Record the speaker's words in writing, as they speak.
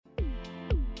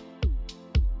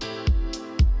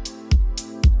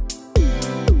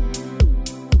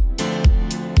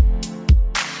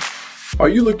Are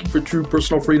you looking for true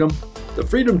personal freedom? The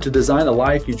freedom to design a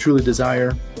life you truly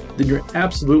desire? Then you're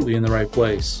absolutely in the right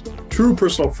place. True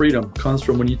personal freedom comes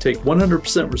from when you take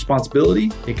 100%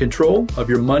 responsibility and control of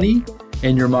your money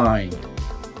and your mind.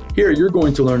 Here, you're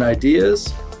going to learn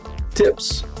ideas,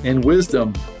 tips, and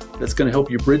wisdom that's going to help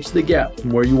you bridge the gap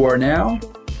from where you are now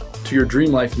to your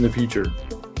dream life in the future.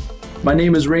 My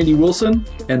name is Randy Wilson,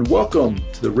 and welcome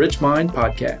to the Rich Mind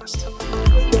Podcast.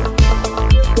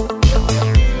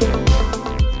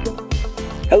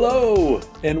 Hello,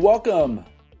 and welcome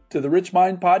to the Rich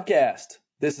Mind Podcast.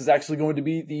 This is actually going to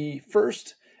be the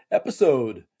first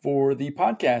episode for the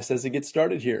podcast as it gets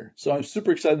started here. So I'm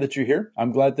super excited that you're here.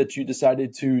 I'm glad that you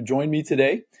decided to join me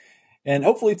today. And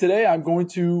hopefully today I'm going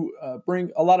to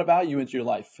bring a lot of value into your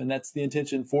life. And that's the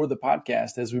intention for the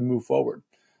podcast as we move forward.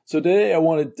 So today I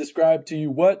want to describe to you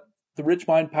what the Rich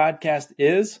Mind Podcast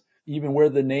is, even where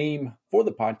the name for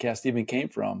the podcast even came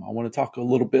from. I want to talk a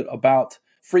little bit about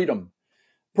freedom.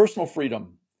 Personal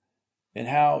freedom, and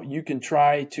how you can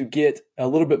try to get a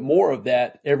little bit more of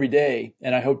that every day.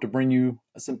 And I hope to bring you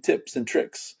some tips and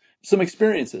tricks, some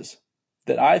experiences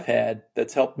that I've had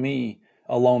that's helped me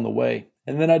along the way.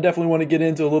 And then I definitely want to get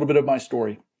into a little bit of my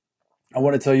story. I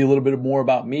want to tell you a little bit more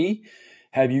about me,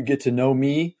 have you get to know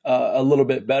me a little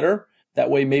bit better. That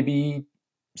way, maybe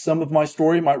some of my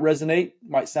story might resonate,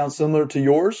 might sound similar to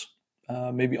yours,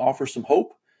 maybe offer some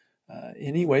hope.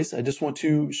 Anyways, I just want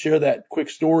to share that quick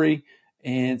story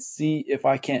and see if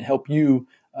I can't help you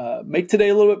make today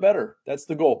a little bit better. That's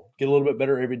the goal. Get a little bit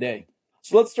better every day.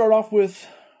 So let's start off with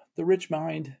the Rich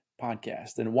Mind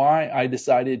Podcast and why I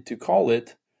decided to call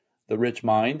it the Rich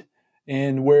Mind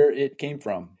and where it came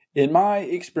from. In my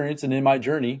experience and in my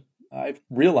journey, I've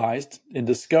realized and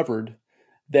discovered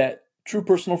that true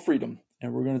personal freedom,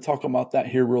 and we're going to talk about that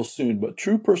here real soon, but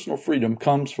true personal freedom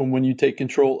comes from when you take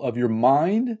control of your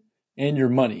mind and your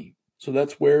money. So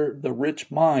that's where the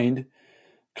rich mind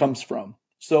comes from.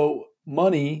 So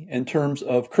money in terms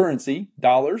of currency,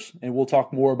 dollars, and we'll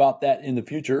talk more about that in the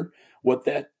future, what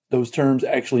those terms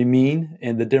actually mean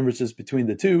and the differences between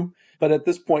the two. But at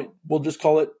this point, we'll just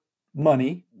call it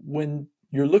money. When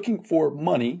you're looking for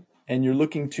money and you're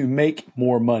looking to make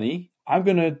more money, I'm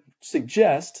going to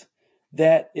suggest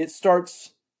that it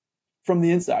starts from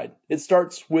the inside. It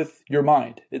starts with your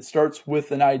mind. It starts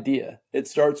with an idea. It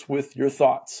starts with your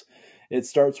thoughts. It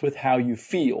starts with how you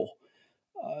feel.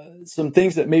 Some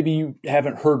things that maybe you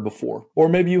haven't heard before, or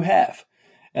maybe you have.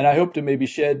 And I hope to maybe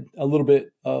shed a little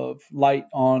bit of light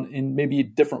on in maybe a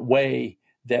different way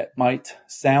that might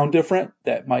sound different,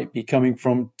 that might be coming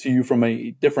to you from a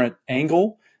different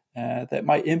angle, that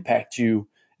might impact you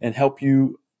and help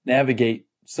you navigate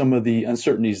some of the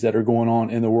uncertainties that are going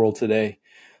on in the world today.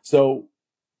 So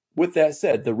with that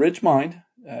said, the rich mind,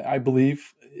 I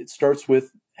believe it starts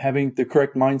with having the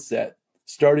correct mindset,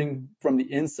 starting from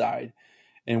the inside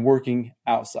and working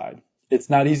outside.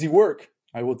 It's not easy work.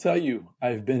 I will tell you,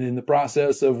 I've been in the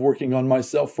process of working on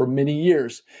myself for many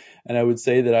years. And I would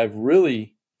say that I've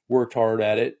really worked hard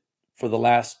at it for the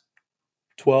last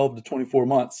 12 to 24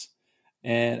 months.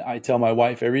 And I tell my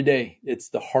wife every day, it's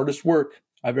the hardest work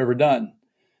I've ever done.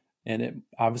 And it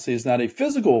obviously is not a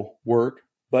physical work,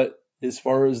 but as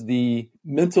far as the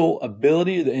mental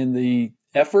ability and the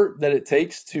effort that it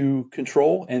takes to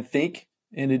control and think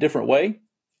in a different way,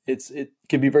 it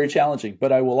can be very challenging.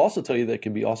 But I will also tell you that it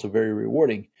can be also very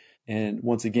rewarding. And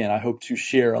once again, I hope to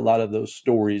share a lot of those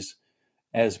stories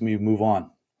as we move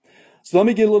on. So let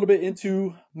me get a little bit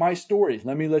into my story.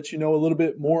 Let me let you know a little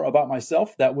bit more about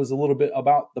myself. That was a little bit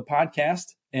about the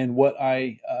podcast and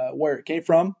where it came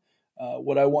from.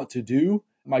 What I want to do.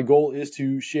 My goal is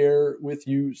to share with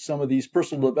you some of these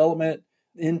personal development,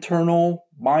 internal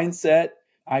mindset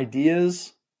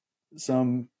ideas,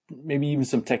 maybe even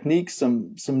some techniques,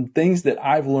 some things that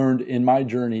I've learned in my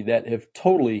journey that have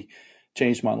totally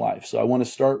changed my life. So I want to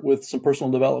start with some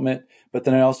personal development, but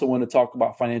then I also want to talk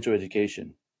about financial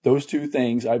education. Those two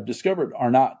things I've discovered are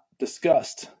not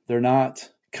discussed. They're not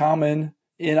common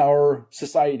in our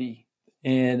society.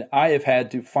 And I have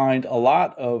had to find a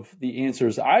lot of the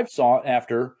answers I've sought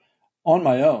after on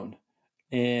my own.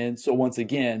 And so once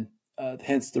again,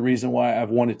 hence the reason why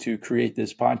I've wanted to create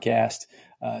this podcast,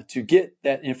 to get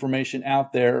that information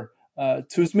out there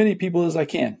to as many people as I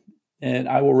can. And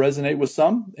I will resonate with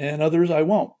some and others I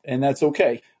won't. And that's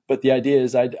okay. But the idea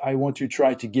is I want to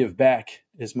try to give back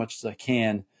as much as I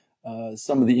can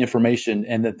some of the information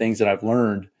and the things that I've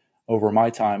learned over my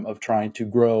time of trying to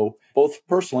grow both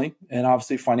personally and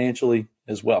obviously financially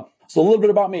as well. So a little bit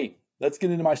about me. Let's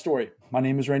get into my story. My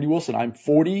name is Randy Wilson. I'm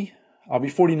 40. I'll be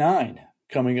 49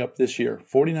 coming up this year.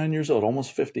 49 years old,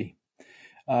 almost 50.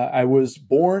 I was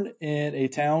born in a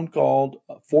town called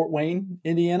Fort Wayne,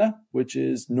 Indiana, which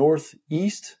is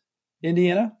northeast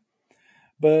Indiana.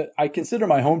 But I consider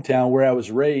my hometown where I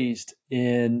was raised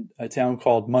in a town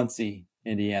called Muncie,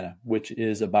 Indiana, which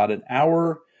is about an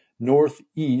hour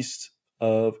northeast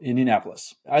of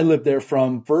Indianapolis. I lived there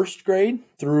from first grade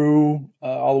through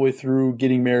all the way through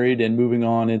getting married and moving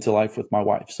on into life with my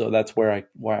wife. So that's why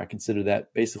I consider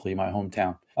that basically my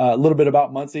hometown. A little bit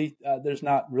about Muncie. There's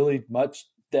not really much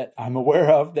that I'm aware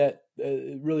of that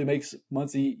really makes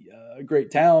Muncie a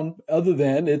great town, other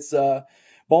than it's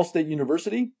Ball State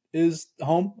University is the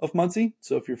home of Muncie.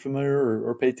 So if you're familiar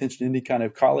or pay attention to any kind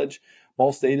of college,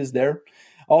 Ball State is there.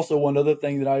 Also, one other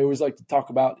thing that I always like to talk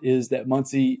about is that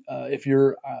Muncie,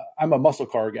 I'm a muscle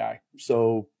car guy.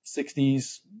 So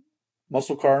 60s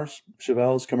muscle cars,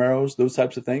 Chevelles, Camaros, those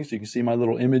types of things. You can see my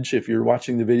little image if you're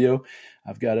watching the video.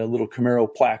 I've got a little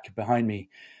Camaro plaque behind me.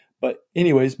 But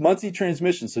anyways, Muncie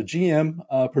Transmissions. So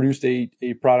GM produced a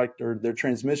product, or their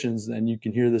transmissions, and you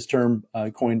can hear this term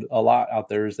coined a lot out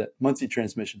there, is that Muncie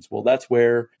Transmissions. Well, that's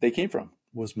where they came from,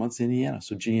 was Muncie, Indiana.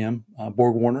 So GM,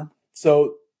 Borg-Warner.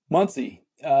 So Muncie,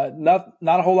 not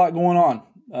a whole lot going on.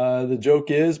 The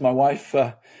joke is my wife,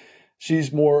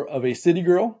 she's more of a city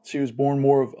girl. She was born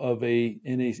more of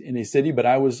in a city, but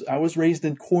I was raised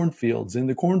in cornfields, in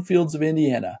the cornfields of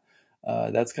Indiana.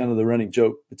 That's kind of the running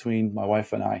joke between my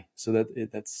wife and I. So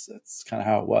that's kind of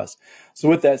how it was. So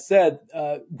with that said,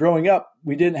 growing up,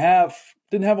 we didn't have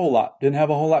a whole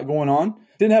lot going on.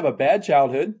 Didn't have a bad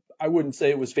childhood. I wouldn't say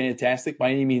it was fantastic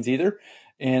by any means either.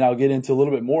 And I'll get into a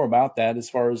little bit more about that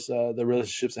as far as the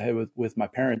relationships I had with my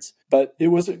parents. But it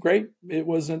wasn't great. It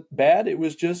wasn't bad. It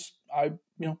was just,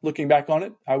 looking back on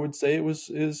it, I would say it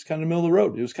was kind of middle of the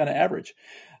road. It was kind of average.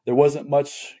 There wasn't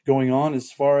much going on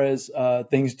as far as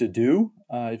things to do.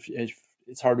 If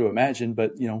it's hard to imagine,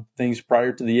 but things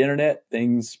prior to the internet,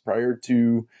 things prior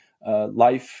to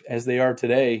life as they are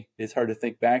today. It's hard to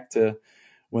think back to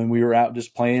when we were out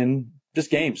just playing just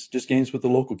games with the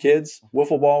local kids.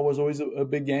 Wiffle ball was always a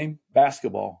big game.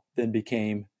 Basketball then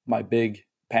became my big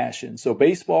passion. So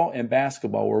baseball and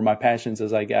basketball were my passions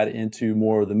as I got into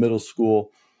more of the middle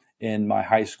school and my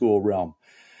high school realm.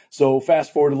 So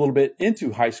fast forward a little bit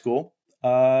into high school,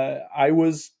 I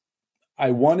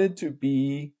wanted to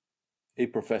be a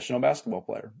professional basketball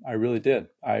player. I really did.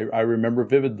 I remember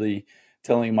vividly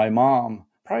telling my mom,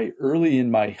 probably early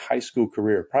in my high school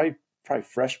career, probably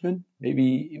freshman,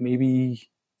 maybe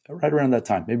right around that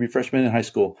time, maybe freshman in high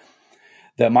school,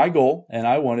 that my goal, and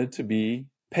I wanted to be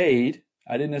paid.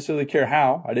 I didn't necessarily care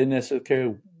how. I didn't necessarily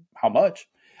care how much.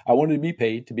 I wanted to be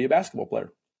paid to be a basketball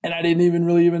player. And I didn't even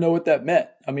know what that meant.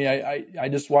 I mean, I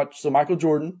just watched. So Michael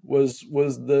Jordan was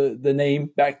the name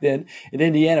back then. In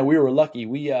Indiana, we were lucky.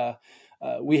 We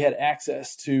had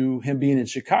access to him being in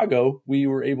Chicago. We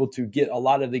were able to get a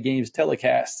lot of the games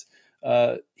telecast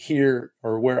here,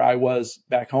 or where I was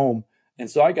back home. And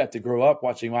so I got to grow up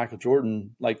watching Michael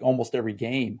Jordan like almost every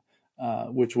game,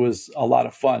 which was a lot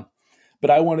of fun. But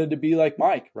I wanted to be like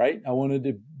Mike, right? I wanted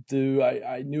to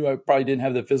I knew I probably didn't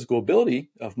have the physical ability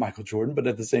of Michael Jordan, but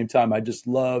at the same time, I just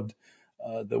loved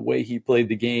the way he played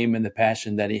the game and the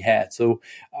passion that he had. So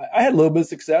I had a little bit of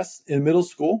success in middle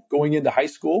school, going into high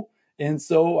school. And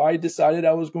so I decided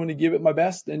I was going to give it my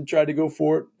best and try to go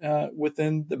for it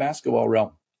within the basketball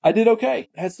realm. I did okay.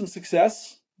 Had some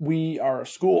success. Our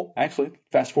school, actually,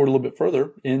 fast forward a little bit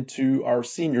further into our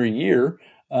senior year,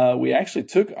 we actually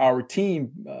took our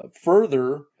team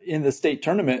further in the state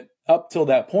tournament up till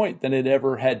that point than it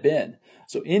ever had been.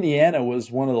 So Indiana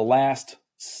was one of the last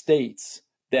states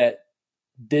that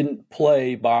didn't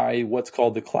play by what's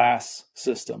called the class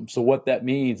system. So what that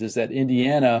means is that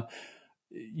Indiana,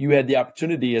 you had the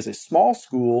opportunity as a small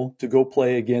school to go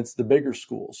play against the bigger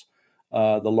schools,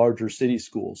 the larger city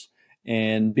schools.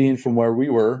 And being from where we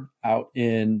were out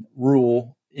in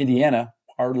rural Indiana,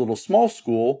 our little small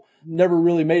school never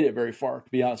really made it very far, to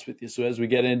be honest with you. So as we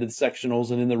get into the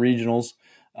sectionals and in the regionals,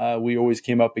 we always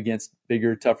came up against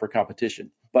bigger, tougher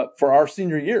competition. But for our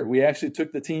senior year, we actually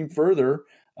took the team further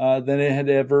than it had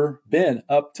ever been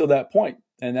up till that point.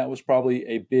 And that was probably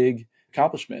a big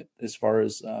accomplishment as far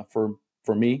as for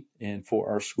me and for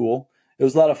our school. It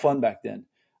was a lot of fun back then.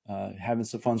 Having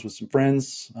some fun with some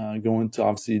friends, going to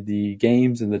obviously the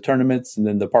games and the tournaments and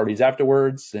then the parties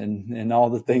afterwards and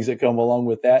all the things that come along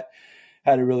with that.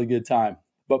 Had a really good time.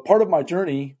 But part of my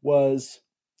journey was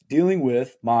dealing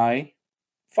with my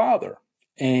father.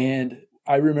 And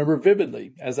I remember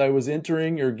vividly as I was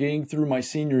entering or getting through my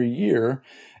senior year,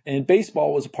 and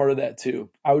baseball was a part of that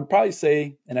too. I would probably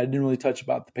say, and I didn't really touch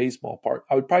about the baseball part,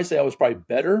 I would probably say I was probably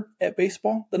better at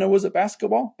baseball than I was at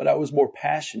basketball, but I was more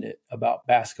passionate about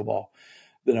basketball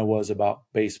than I was about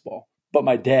baseball. But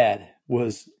my dad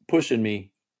was pushing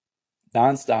me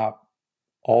nonstop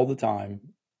all the time.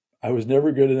 I was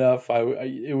never good enough.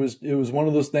 It was one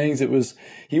of those things.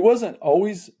 He wasn't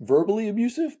always verbally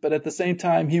abusive, but at the same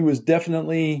time, he was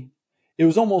definitely, it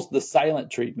was almost the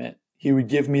silent treatment. He would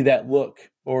give me that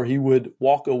look, or he would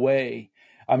walk away.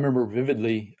 I remember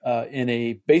vividly in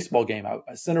a baseball game,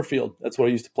 center field. That's what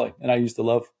I used to play, and I used to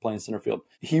love playing center field.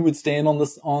 He would stand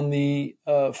on the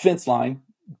fence line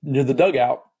near the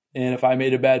dugout, and if I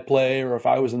made a bad play, or if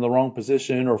I was in the wrong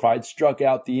position, or if I'd struck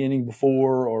out the inning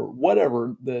before, or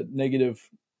whatever the negative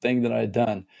thing that I had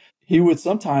done, he would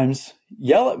sometimes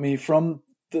yell at me from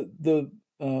the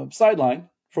sideline,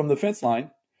 from the fence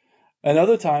line, and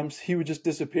other times he would just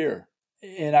disappear.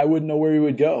 And I wouldn't know where he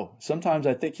would go. Sometimes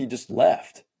I think he just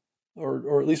left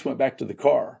or at least went back to the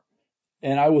car.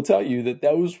 And I will tell you that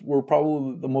those were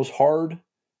probably the most hard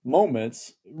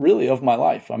moments really of my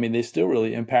life. I mean, they still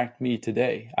really impact me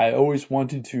today. I always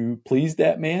wanted to please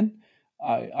that man.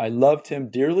 I loved him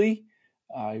dearly.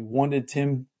 I wanted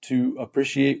him to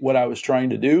appreciate what I was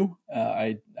trying to do.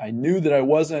 I knew that I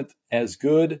wasn't as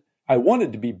good. I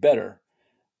wanted to be better.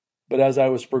 But as I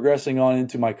was progressing on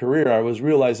into my career, I was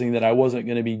realizing that I wasn't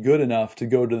going to be good enough to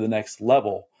go to the next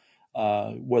level,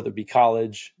 whether it be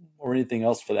college or anything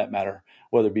else for that matter,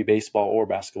 whether it be baseball or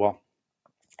basketball.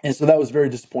 And so that was very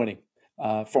disappointing.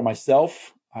 For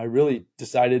myself, I really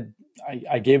decided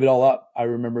I gave it all up. I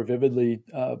remember vividly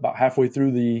about halfway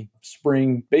through the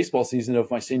spring baseball season of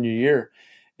my senior year,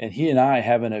 and he and I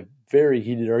having a very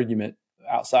heated argument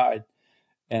outside.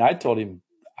 And I told him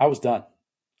I was done.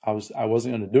 I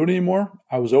wasn't going to do it anymore.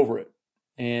 I was over it.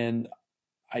 And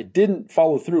I didn't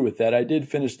follow through with that. I did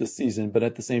finish the season, but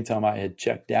at the same time, I had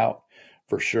checked out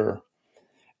for sure.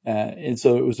 And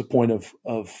so it was a point of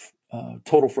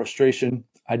total frustration.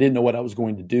 I didn't know what I was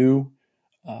going to do.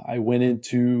 I went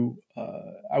into,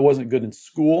 I wasn't good in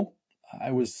school. I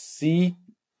was C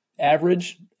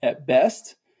average at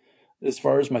best as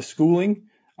far as my schooling.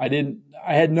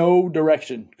 I had no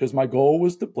direction because my goal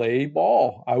was to play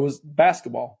ball. I was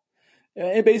basketball.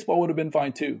 And baseball would have been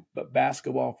fine too, but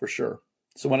basketball for sure.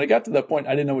 So when I got to that point,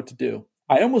 I didn't know what to do.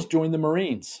 I almost joined the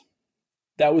Marines.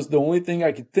 That was the only thing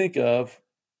I could think of.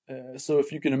 So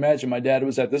if you can imagine, my dad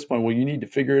was at this point, well, you need to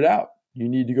figure it out. You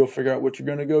need to go figure out what you're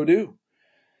going to go do.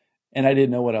 And I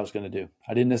didn't know what I was going to do.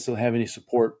 I didn't necessarily have any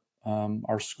support.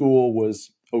 Our school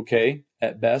was okay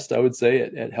at best, I would say,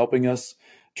 at helping us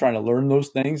trying to learn those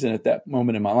things. And at that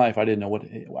moment in my life, I had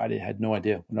no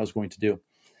idea what I was going to do.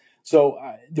 So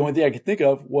the only thing I could think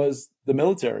of was the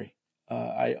military.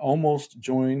 I almost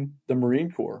joined the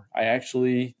Marine Corps. I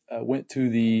actually went to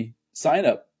the sign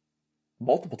up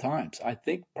multiple times. I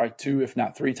think probably 2, if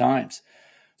not 3 times.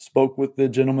 Spoke with the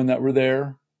gentlemen that were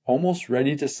there, almost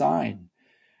ready to sign.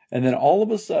 And then all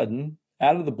of a sudden,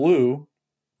 out of the blue,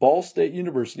 Ball State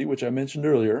University, which I mentioned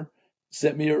earlier,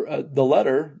 sent me the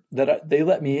letter that they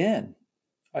let me in.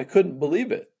 I couldn't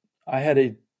believe it. I had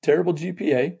a terrible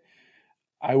GPA.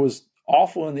 I was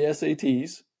awful in the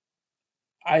SATs.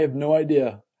 I have no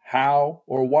idea how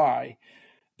or why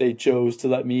they chose to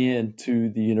let me into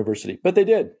the university, but they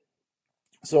did.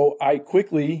 So I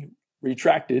quickly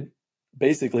retracted.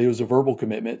 Basically, it was a verbal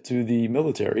commitment to the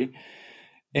military,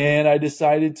 and I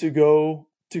decided to go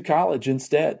to college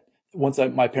instead. Once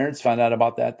my parents found out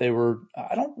about that,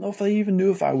 I don't know if they even knew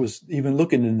if I was even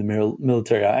looking in the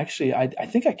military. I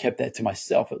think I kept that to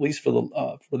myself, at least for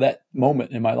that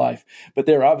moment in my life. But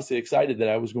they were obviously excited that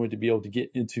I was going to be able to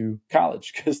get into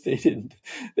college because they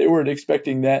weren't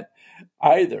expecting that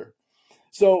either.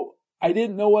 So I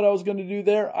didn't know what I was going to do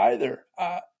there either.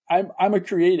 I'm a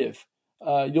creative.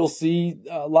 You'll see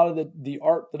a lot of the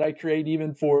art that I create,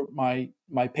 even for my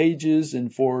pages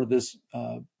and for this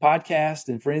podcast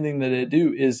and for anything that I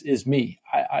do is me.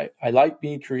 I like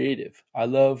being creative. I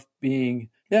love being,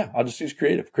 I'll just use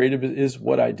creative. Creative is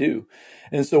what I do.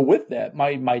 And so with that,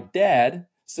 my dad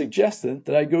suggested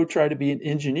that I go try to be an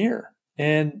engineer.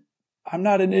 And I'm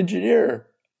not an engineer.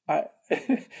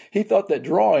 He thought that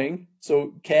drawing,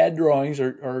 so CAD drawings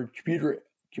or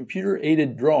computer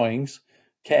aided drawings,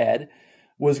 CAD,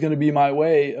 was going to be my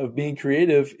way of being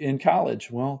creative in college.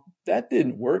 Well, that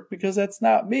didn't work because that's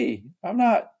not me.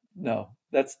 It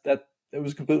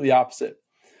was completely opposite.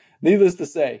 Needless to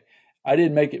say, I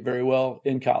didn't make it very well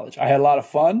in college. I had a lot of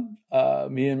fun.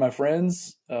 Me and my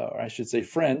friends, or I should say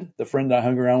the friend I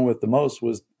hung around with the most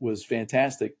was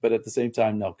fantastic. But at the same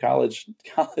time, no, college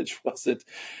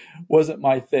wasn't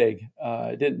my thing.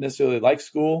 I didn't necessarily like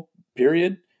school,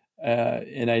 period.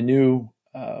 And I knew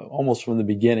almost from the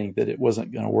beginning that it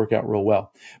wasn't going to work out real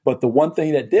well. But the one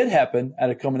thing that did happen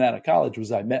coming out of college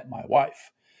was I met my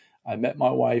wife. I met my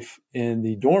wife in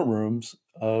the dorm rooms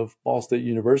of Ball State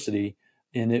University,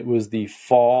 and it was the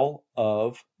fall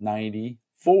of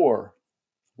 94.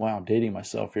 Wow, I'm dating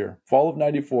myself here. Fall of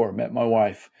 94, met my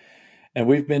wife. And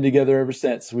we've been together ever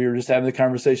since. We were just having the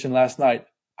conversation last night.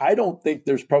 I don't think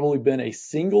there's probably been a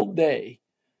single day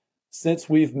since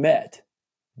we've met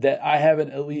that I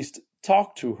haven't at least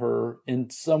talked to her in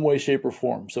some way, shape, or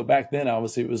form. So back then,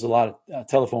 obviously, it was a lot of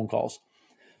telephone calls.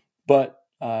 But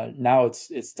now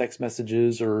it's text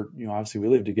messages, or obviously we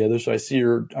live together, so I see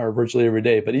her virtually every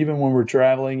day. But even when we're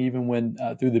traveling, even when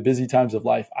through the busy times of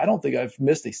life, I don't think I've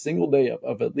missed a single day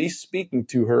of at least speaking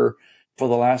to her for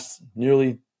the last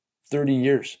nearly 30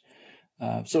 years.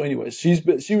 So anyways,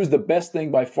 she was the best thing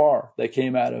by far that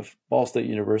came out of Ball State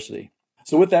University.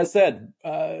 So with that said,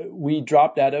 we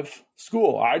dropped out of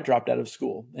school. I dropped out of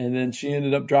school, and then she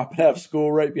ended up dropping out of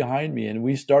school right behind me, and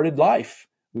we started life.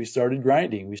 We started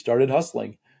grinding. We started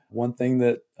hustling. One thing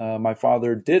that my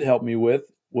father did help me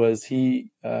with was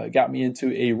he got me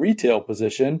into a retail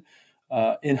position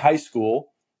in high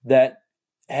school that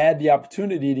had the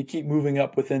opportunity to keep moving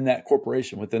up within that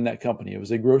corporation, within that company. It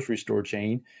was a grocery store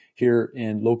chain here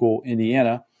in local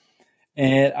Indiana.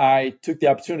 And I took the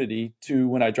opportunity to,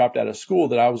 when I dropped out of school,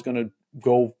 that I was going to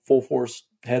go full force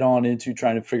head on into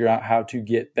trying to figure out how to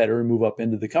get better and move up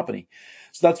into the company.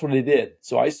 So that's what I did.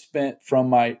 So I spent from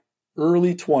my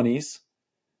early 20s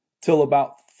till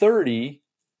about 30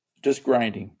 just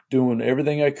grinding, doing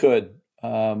everything I could.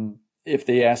 If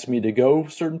they asked me to go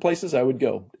certain places, I would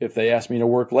go. If they asked me to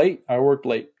work late, I worked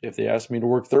late. If they asked me to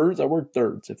work thirds, I worked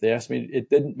thirds. If they asked me, it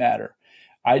didn't matter.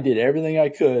 I did everything I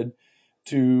could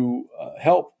to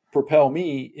help propel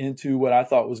me into what I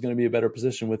thought was going to be a better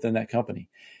position within that company.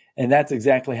 And that's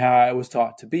exactly how I was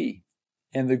taught to be.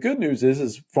 And the good news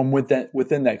is from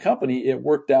within that company, it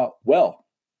worked out well.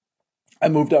 I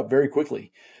moved up very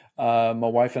quickly. My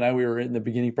wife and I, we were in the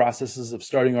beginning processes of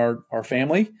starting our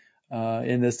family.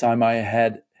 In this time, I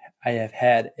have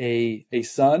had a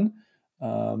son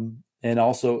and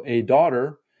also a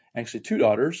daughter, actually 2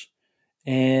 daughters,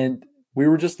 and we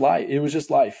were just life. It was just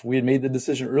life. We had made the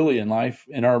decision early in life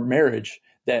in our marriage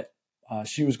that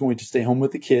she was going to stay home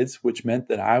with the kids, which meant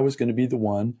that I was going to be the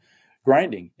one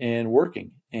grinding and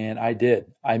working, and I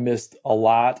did. I missed a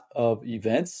lot of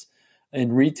events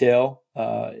in retail.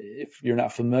 If you're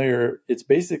not familiar, it's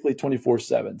basically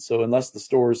 24/7. So unless the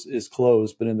store is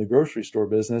closed, but in the grocery store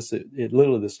business, it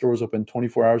literally, the store's open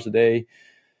 24 hours a day,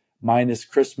 minus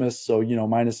Christmas. So,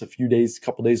 minus a few days,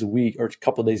 couple days a week, or a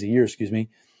couple of days a year, excuse me,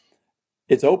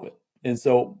 it's open. And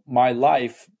so my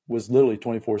life was literally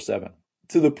 24/7,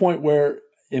 to the point where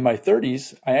in my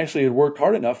 30s, I actually had worked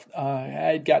hard enough. I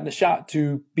had gotten a shot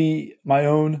to be my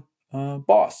own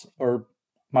boss, or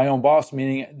my own boss,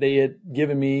 meaning they had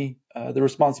given me the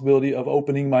responsibility of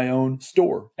opening my own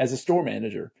store as a store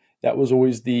manager. That was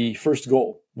always the first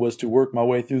goal, was to work my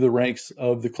way through the ranks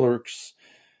of the clerks,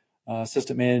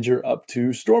 assistant manager, up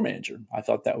to store manager. I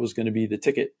thought that was going to be the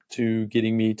ticket to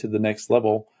getting me to the next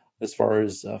level as far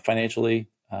as financially,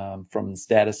 from the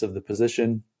status of the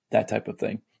position, that type of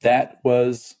thing. That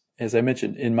was, as I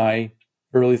mentioned, in my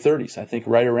early 30s. I think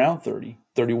right around 30,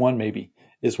 31 maybe,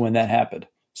 is when that happened.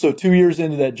 So 2 years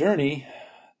into that journey,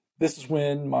 this is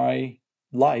when my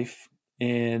life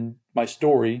and my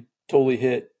story totally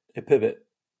hit a pivot.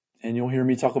 And you'll hear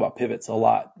me talk about pivots a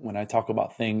lot when I talk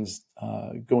about things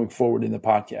going forward in the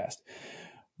podcast.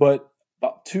 But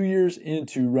about 2 years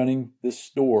into running this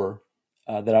store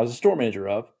that I was a store manager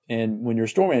of, and when you're a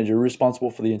store manager, you're responsible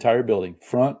for the entire building,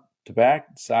 front to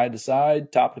back, side to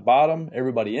side, top to bottom,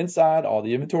 everybody inside, all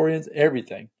the inventory,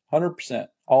 everything, 100%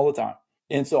 all the time.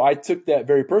 And so I took that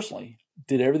very personally,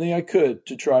 did everything I could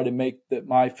to try to make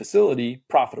my facility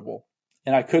profitable.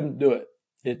 And I couldn't do it.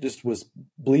 It just was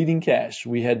bleeding cash.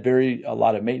 We had a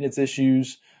lot of maintenance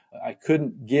issues. I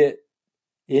couldn't get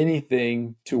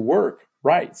anything to work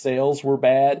right. Sales were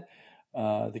bad.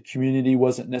 The community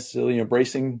wasn't necessarily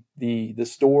embracing the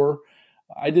store.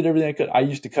 I did everything I could. I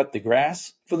used to cut the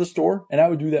grass for the store, and I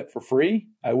would do that for free.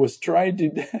 I was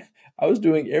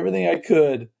doing everything I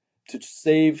could to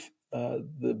save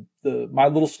my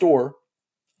little store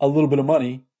a little bit of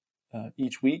money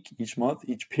each week, each month,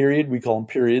 each period. We call them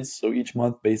periods. So each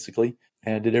month, basically,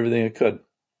 and I did everything I could.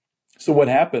 So what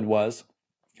happened was,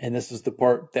 and this is the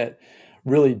part that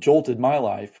really jolted my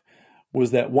life,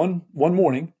 was that one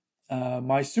morning,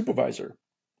 my supervisor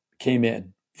came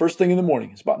in first thing in the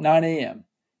morning. It's about 9 a.m.,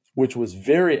 which was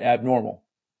very abnormal,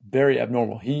 very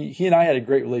abnormal. He and I had a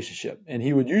great relationship, and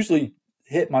he would usually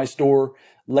hit my store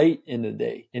late in the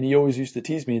day. And he always used to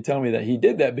tease me and tell me that he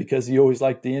did that because he always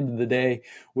liked the end of the day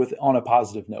on a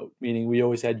positive note, meaning we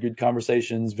always had good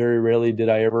conversations. Very rarely did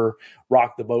I ever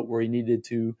rock the boat where he needed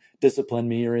to discipline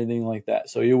me or anything like that.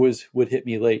 So he always would hit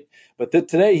me late. But that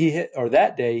day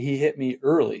he hit me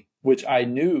early, which I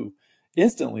knew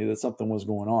instantly that something was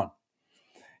going on.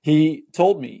 He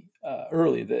told me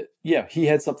early that, he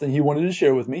had something he wanted to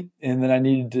share with me, and then I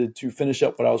needed to finish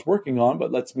up what I was working on,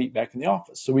 but let's meet back in the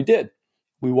office. So we did.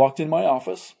 We walked in my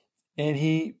office, and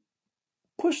he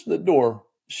pushed the door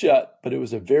shut, but it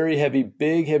was a very heavy,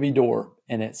 big, heavy door,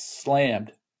 and it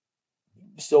slammed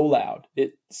so loud.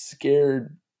 It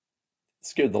scared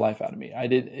the life out of me.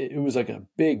 It was like a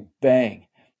big bang.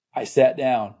 I sat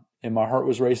down, and my heart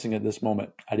was racing at this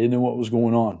moment. I didn't know what was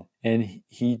going on. And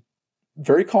he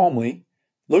very calmly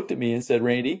looked at me and said,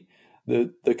 "Randy,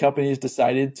 the company has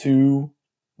decided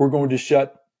we're going to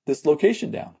shut this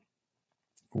location down.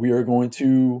 We are going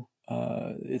to,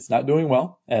 it's not doing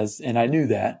well, and I knew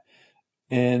that,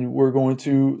 and we're going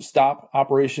to stop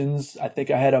operations." I think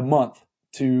I had a month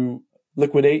to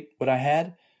liquidate what I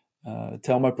had,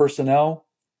 tell my personnel,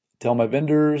 tell my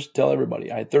vendors, tell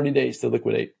everybody. I had 30 days to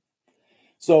liquidate.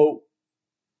 So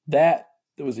that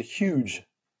was a huge,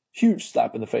 huge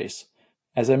slap in the face.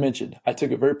 As I mentioned, I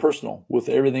took it very personal with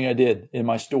everything I did in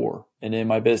my store and in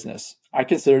my business. I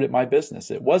considered it my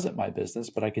business. It wasn't my business,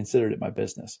 but I considered it my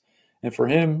business. And for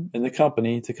him and the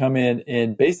company to come in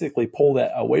and basically pull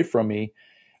that away from me,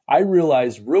 I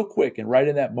realized real quick and right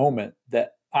in that moment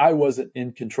that I wasn't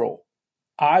in control.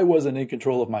 I wasn't in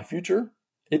control of my future.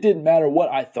 It didn't matter what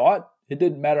I thought. It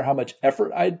didn't matter how much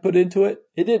effort I'd put into it.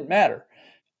 It didn't matter.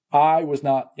 I was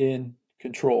not in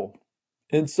control.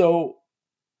 And so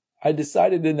I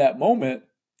decided in that moment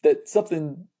that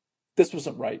this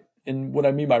wasn't right. And what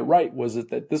I mean by right was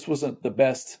that this wasn't the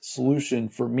best solution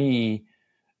for me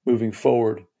moving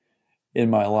forward in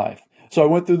my life. So I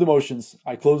went through the motions.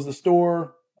 I closed the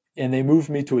store and they moved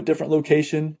me to a different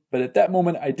location. But at that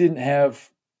moment, I didn't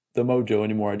have the mojo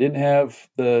anymore. I didn't have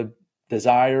the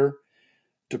desire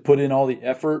to put in all the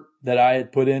effort that I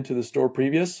had put into the store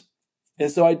previous.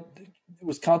 And so I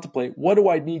was contemplating, what do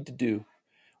I need to do?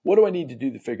 What do I need to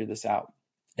do to figure this out?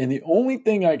 And the only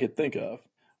thing I could think of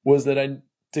was that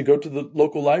to go to the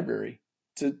local library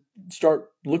to start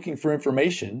looking for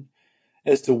information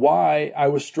as to why I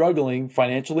was struggling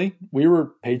financially. We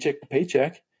were paycheck to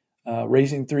paycheck,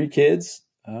 raising 3 kids,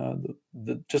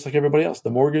 just like everybody else. The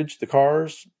mortgage, the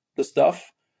cars, the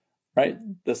stuff, right?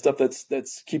 The stuff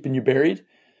that's keeping you buried,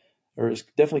 or is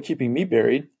definitely keeping me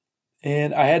buried.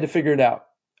 And I had to figure it out.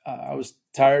 I was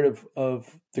tired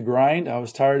of the grind. I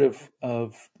was tired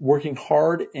of working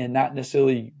hard and not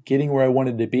necessarily getting where I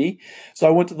wanted to be. So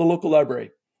I went to the local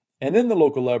library. And in the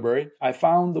local library, I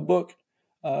found the book,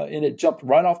 and it jumped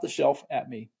right off the shelf at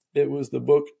me. It was the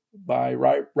book by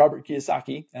Robert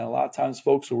Kiyosaki. And a lot of times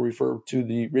folks will refer to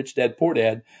the Rich Dad, Poor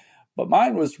Dad. But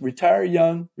mine was Retire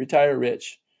Young, Retire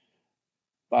Rich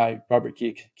by Robert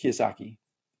Kiyosaki.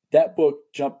 That book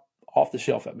jumped off the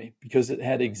shelf at me because it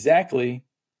had exactly,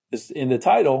 in the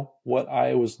title, what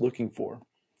I was looking for.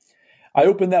 I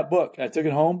opened that book. I took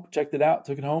it home, checked it out,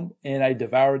 took it home, and I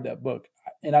devoured that book.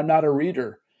 And I'm not a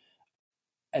reader.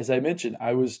 As I mentioned,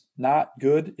 I was not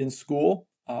good in school.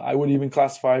 I wouldn't even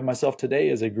classify myself today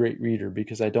as a great reader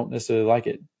because I don't necessarily like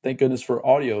it. Thank goodness for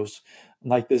audios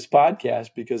like this podcast,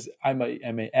 because I'm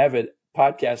an avid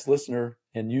podcast listener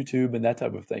and YouTube and that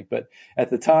type of thing. But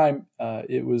at the time,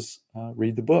 it was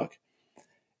read the book.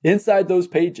 Inside those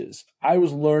pages, I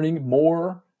was learning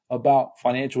more about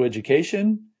financial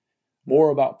education, more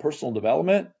about personal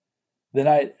development than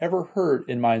I had ever heard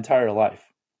in my entire life.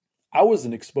 I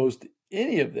wasn't exposed to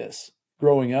any of this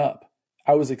growing up.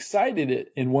 I was excited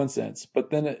in one sense, but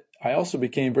then I also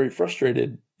became very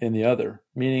frustrated in the other,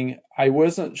 meaning I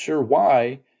wasn't sure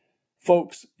why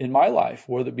folks in my life,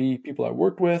 whether it be people I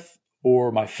worked with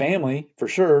or my family for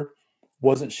sure,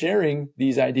 wasn't sharing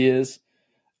these ideas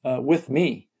with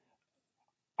me.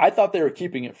 I thought they were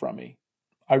keeping it from me.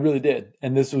 I really did.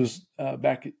 And this was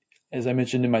back, as I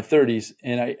mentioned, in my 30s.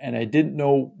 And I didn't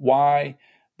know why,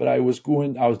 but I was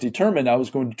determined I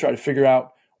was going to try to figure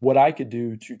out what I could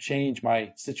do to change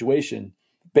my situation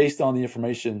based on the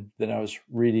information that I was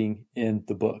reading in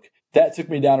the book. That took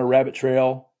me down a rabbit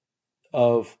trail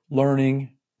of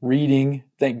learning, reading.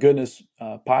 Thank goodness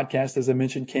podcast, as I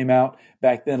mentioned, came out.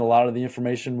 Back then, a lot of the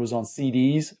information was on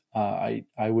CDs. I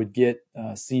would get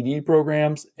CD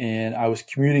programs, and I was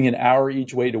commuting an hour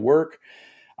each way to work.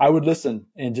 I would listen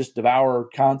and just devour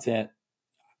content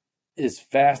as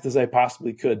fast as I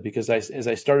possibly could, because as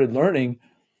I started learning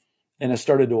and I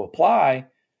started to apply,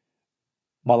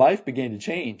 my life began to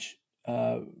change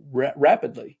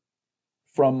rapidly,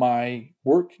 from my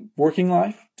working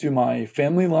life to my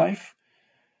family life,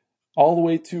 all the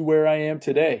way to where I am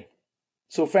today.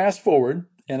 So fast forward,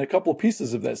 and a couple of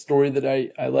pieces of that story that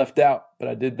I left out, but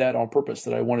I did that on purpose,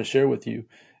 that I want to share with you,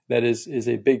 that is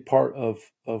a big part of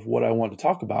what I want to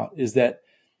talk about, is that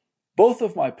both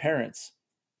of my parents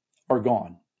are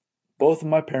gone. Both of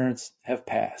my parents have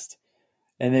passed,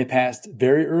 and they passed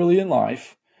very early in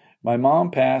life. My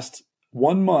mom passed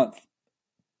 1 month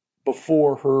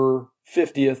before her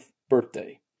 50th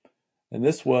birthday. And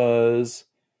this was,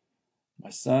 my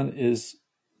son is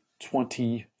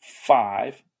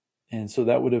 25. And so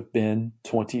that would have been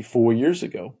 24 years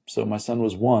ago. So my son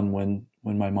was 1 when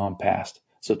my mom passed.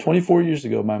 So 24 years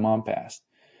ago, my mom passed.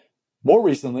 More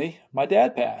recently, my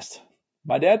dad passed.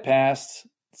 My dad passed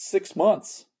 6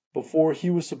 months before he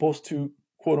was supposed to,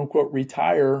 quote unquote,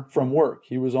 retire from work.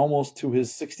 He was almost to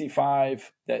his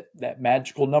 65, that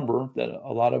magical number that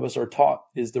a lot of us are taught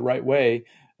is the right way,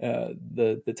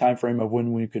 the time frame of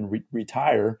when we can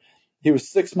retire. He was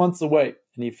 6 months away,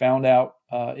 and he found out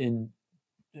in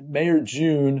May or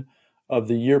June of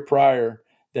the year prior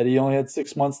that he only had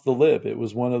 6 months to live. It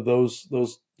was one of those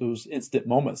instant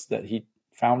moments that he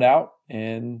found out,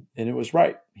 and it was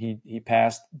right. He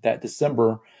passed that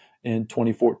December in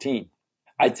 2014.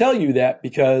 I tell you that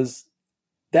because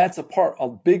that's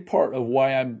a big part of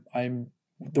why I'm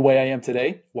the way I am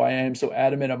today, why I am so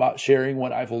adamant about sharing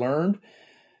what I've learned,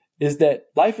 is that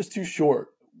life is too short.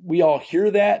 We all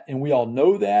hear that and we all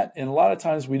know that, and a lot of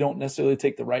times we don't necessarily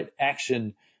take the right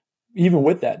action even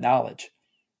with that knowledge.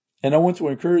 And I want to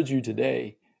encourage you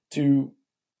today to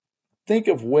think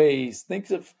of ways, think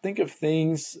of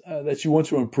things that you want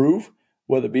to improve,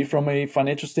 whether it be from a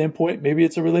financial standpoint, maybe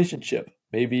it's a relationship,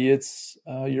 maybe it's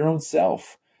your own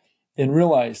self, and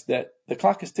realize that the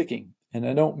clock is ticking. And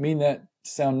I don't mean that to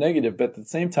sound negative, but at the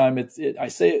same time, I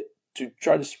say it to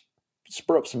try to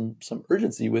spur up some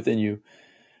urgency within you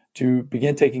to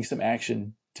begin taking some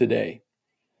action today.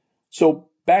 So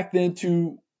back then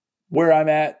to where I'm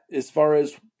at as far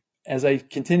as I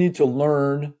continue to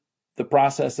learn the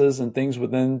processes and things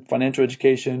within financial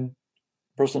education,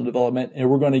 personal development, and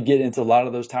we're going to get into a lot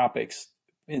of those topics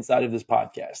inside of this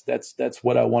podcast. That's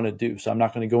what I want to do. So I'm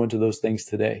not going to go into those things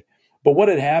today. But what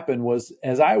had happened was,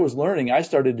 as I was learning, I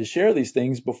started to share these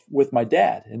things with my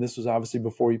dad. And this was obviously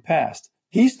before he passed.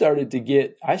 I started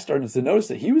to notice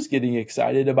that he was getting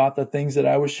excited about the things that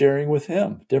I was sharing with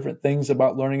him, different things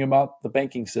about learning about the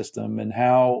banking system and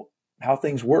how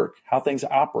things work, how things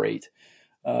operate,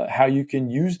 how you can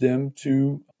use them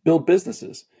to build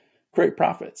businesses, create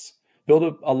profits,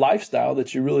 build a lifestyle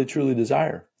that you really, truly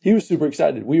desire. He was super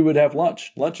excited. We would have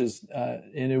lunches,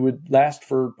 and it would last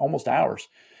for almost hours.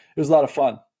 It was a lot of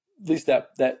fun. At least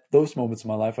those moments in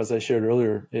my life, as I shared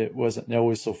earlier, it wasn't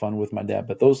always so fun with my dad,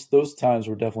 but those times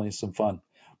were definitely some fun.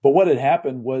 But what had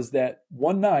happened was that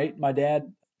one night my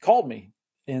dad called me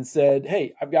and said,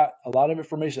 "Hey, I've got a lot of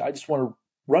information. I just want to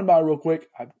run by real quick.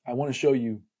 I want to show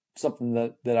you something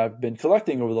that I've been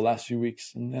collecting over the last few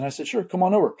weeks." And I said, "Sure, come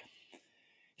on over."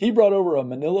 He brought over a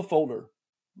manila folder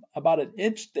about an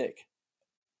inch thick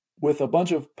with a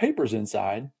bunch of papers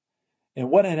inside.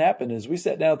 And what had happened is we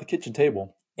sat down at the kitchen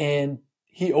table, and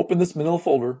he opened this manila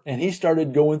folder and he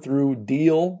started going through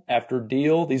deal after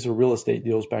deal. These were real estate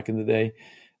deals back in the day.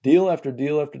 Deal after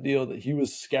deal after deal that he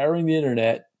was scouring the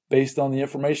internet based on the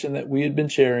information that we had been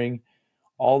sharing,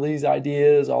 all these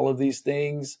ideas, all of these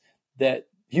things that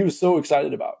he was so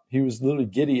excited about. He was literally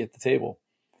giddy at the table.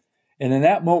 And in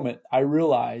that moment, I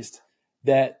realized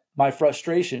that my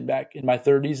frustration back in my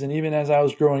 30s, and even as I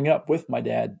was growing up with my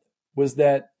dad, was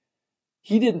that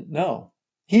he didn't know.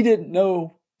 He didn't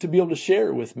know to be able to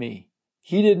share with me.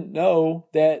 He didn't know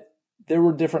that there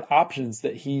were different options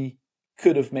that he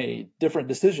could have made, different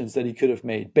decisions that he could have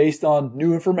made based on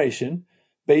new information,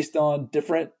 based on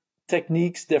different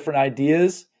techniques, different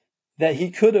ideas that he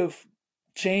could have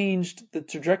changed the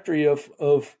trajectory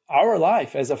of our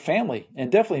life as a family,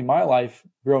 and definitely my life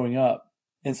growing up.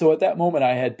 And so at that moment,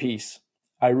 I had peace.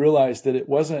 I realized that it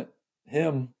wasn't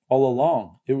him all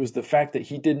along. It was the fact that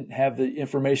he didn't have the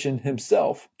information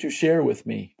himself to share with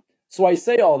me. So I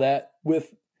say all that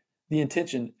with the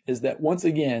intention is that, once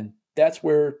again, that's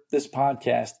where this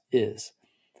podcast is.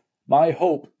 My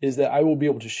hope is that I will be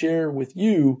able to share with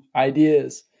you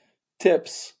ideas,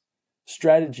 tips,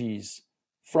 strategies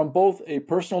from both a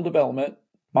personal development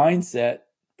mindset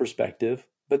perspective,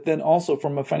 but then also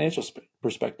from a financial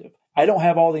perspective. I don't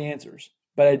have all the answers,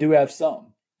 but I do have some.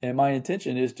 And my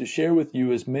intention is to share with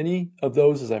you as many of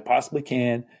those as I possibly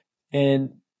can,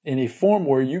 and in a form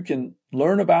where you can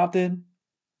learn about them,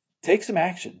 take some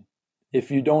action,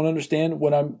 If you don't understand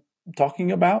what I'm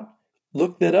talking about,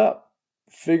 look that up.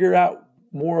 Figure out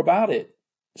more about it.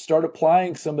 Start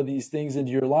applying some of these things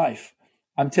into your life.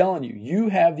 I'm telling you, you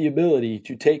have the ability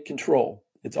to take control.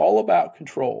 It's all about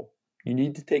control. You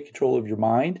need to take control of your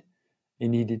mind. You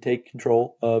need to take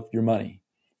control of your money.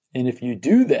 And if you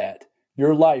do that,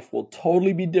 your life will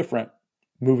totally be different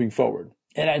moving forward.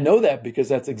 And I know that because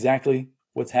that's exactly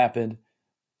what's happened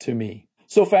to me.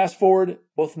 So fast forward,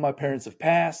 both of my parents have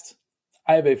passed.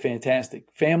 I have a fantastic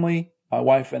family. My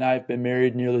wife and I have been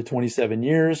married nearly 27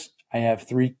 years. I have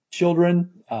 3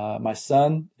 children. My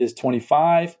son is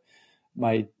 25.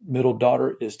 My middle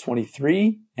daughter is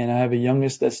 23. And I have a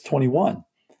youngest that's 21.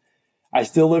 I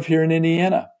still live here in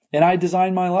Indiana, and I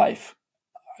design my life.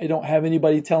 I don't have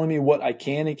anybody telling me what I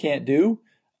can and can't do.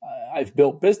 I've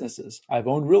built businesses. I've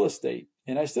owned real estate,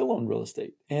 and I still own real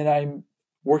estate. And I'm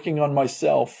working on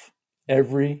myself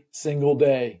every single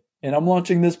day. And I'm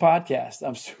launching this podcast.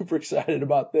 I'm super excited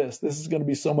about this. This is going to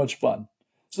be so much fun.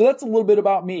 So that's a little bit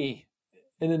about me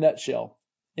in a nutshell.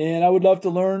 And I would love to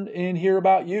learn and hear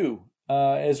about you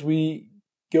as we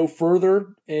go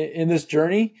further in this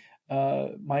journey.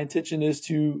 My intention is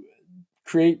to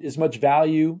create as much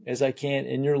value as I can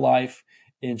in your life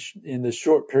in the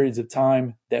short periods of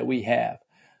time that we have.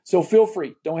 So feel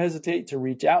free. Don't hesitate to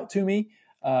reach out to me.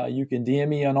 You can DM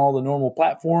me on all the normal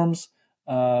platforms.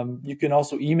 You can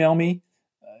also email me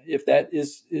if that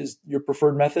is your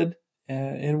preferred method,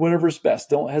 and whatever's best.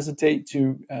 Don't hesitate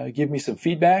to give me some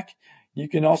feedback. You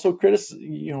can also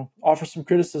offer some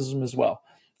criticism as well.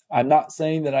 I'm not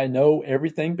saying that I know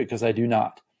everything, because I do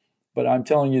not, but I'm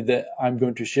telling you that I'm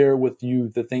going to share with you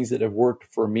the things that have worked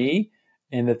for me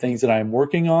and the things that I'm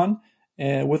working on,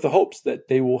 and with the hopes that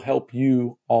they will help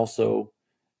you also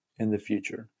in the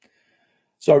future.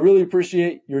 So I really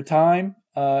appreciate your time.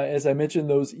 As I mentioned,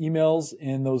 those emails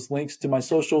and those links to my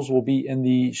socials will be in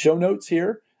the show notes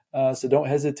here. So don't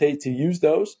hesitate to use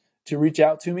those to reach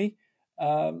out to me.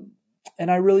 And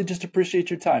I really just appreciate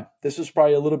your time. This was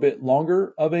probably a little bit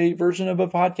longer of a version of a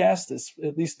podcast,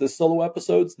 at least the solo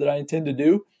episodes that I intend to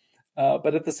do.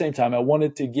 But at the same time, I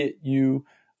wanted to get you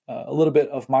a little bit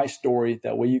of my story.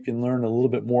 That way you can learn a little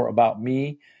bit more about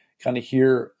me, kind of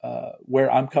hear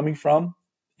where I'm coming from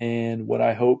and what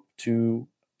I hope to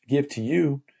give to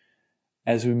you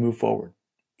as we move forward.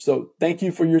 So thank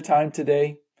you for your time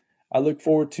today. I look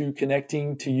forward to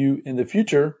connecting to you in the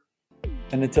future.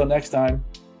 And until next time,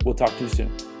 we'll talk to you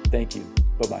soon. Thank you.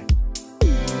 Bye-bye.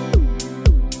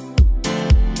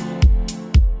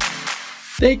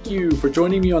 Thank you for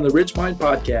joining me on the Rich Mind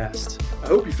Podcast. I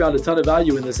hope you found a ton of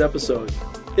value in this episode.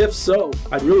 If so,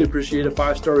 I'd really appreciate a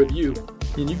 5-star review.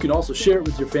 And you can also share it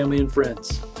with your family and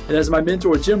friends. And as my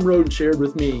mentor Jim Rohn shared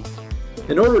with me,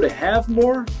 in order to have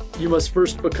more, you must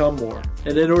first become more.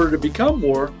 And in order to become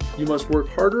more, you must work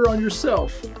harder on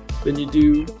yourself than you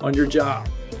do on your job.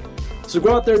 So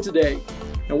go out there today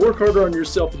and work harder on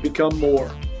yourself to become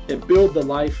more and build the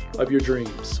life of your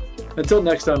dreams. Until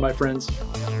next time, my friends.